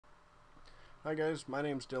Hi guys, my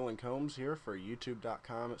name's Dylan Combs here for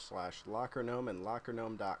youtube.com/Lockergnome and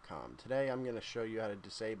Lockergnome.com. Today I'm going to show you how to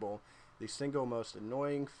disable the single most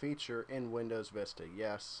annoying feature in Windows Vista.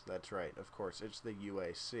 Yes, that's right, of course, it's the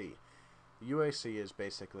UAC. UAC is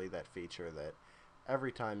basically that feature that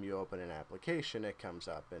every time you open an application it comes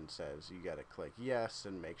up and says you got to click yes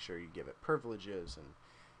and make sure you give it privileges, and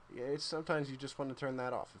it's sometimes you just want to turn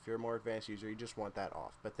that off. If you're a more advanced user, you just want that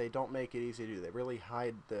off. But they don't make it easy to do. They really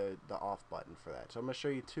hide the off button for that. So I'm going to show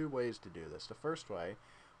you two ways to do this. The first way,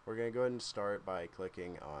 we're going to go ahead and start by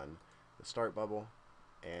clicking on the start bubble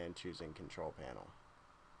and choosing control panel.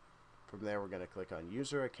 From there, we're going to click on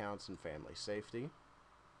user accounts and family safety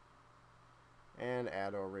and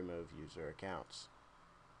add or remove user accounts.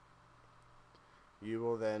 You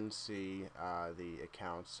will then see the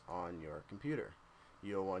accounts on your computer.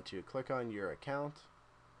 You'll want to click on your account,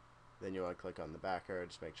 then you'll want to click on the back arrow,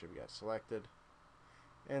 just make sure you got selected,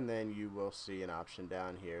 and then you will see an option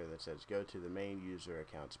down here that says go to the main user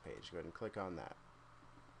accounts page. Go ahead and click on that.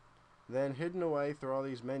 Then hidden away through all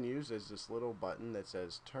these menus is this little button that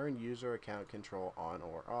says turn user account control on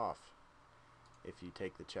or off. If you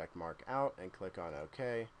take the check mark out and click on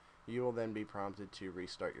OK, you will then be prompted to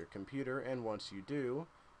restart your computer, and once you do,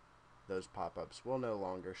 those pop-ups will no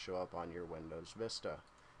longer show up on your Windows Vista.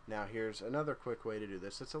 Now here's another quick way to do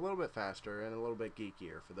this. It's a little bit faster and a little bit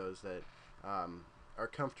geekier for those that are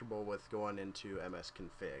comfortable with going into MS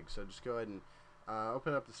Config. So just go ahead and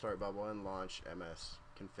open up the start bubble and launch MS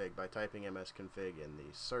Config by typing MS Config in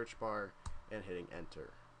the search bar and hitting enter.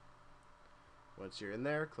 Once you're in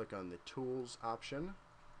there, click on the Tools option.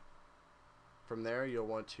 From there, you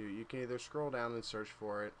can either scroll down and search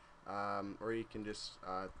for it, or you can just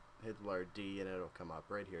hit the letter D and it'll come up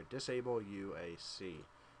right here. Disable UAC.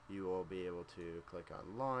 You will be able to click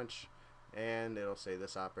on launch and it'll say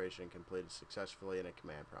this operation completed successfully in a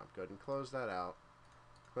command prompt. Go ahead and close that out,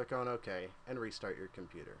 click on OK, and restart your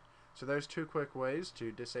computer. So there's two quick ways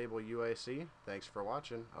to disable UAC. Thanks for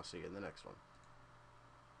watching. I'll see you in the next one.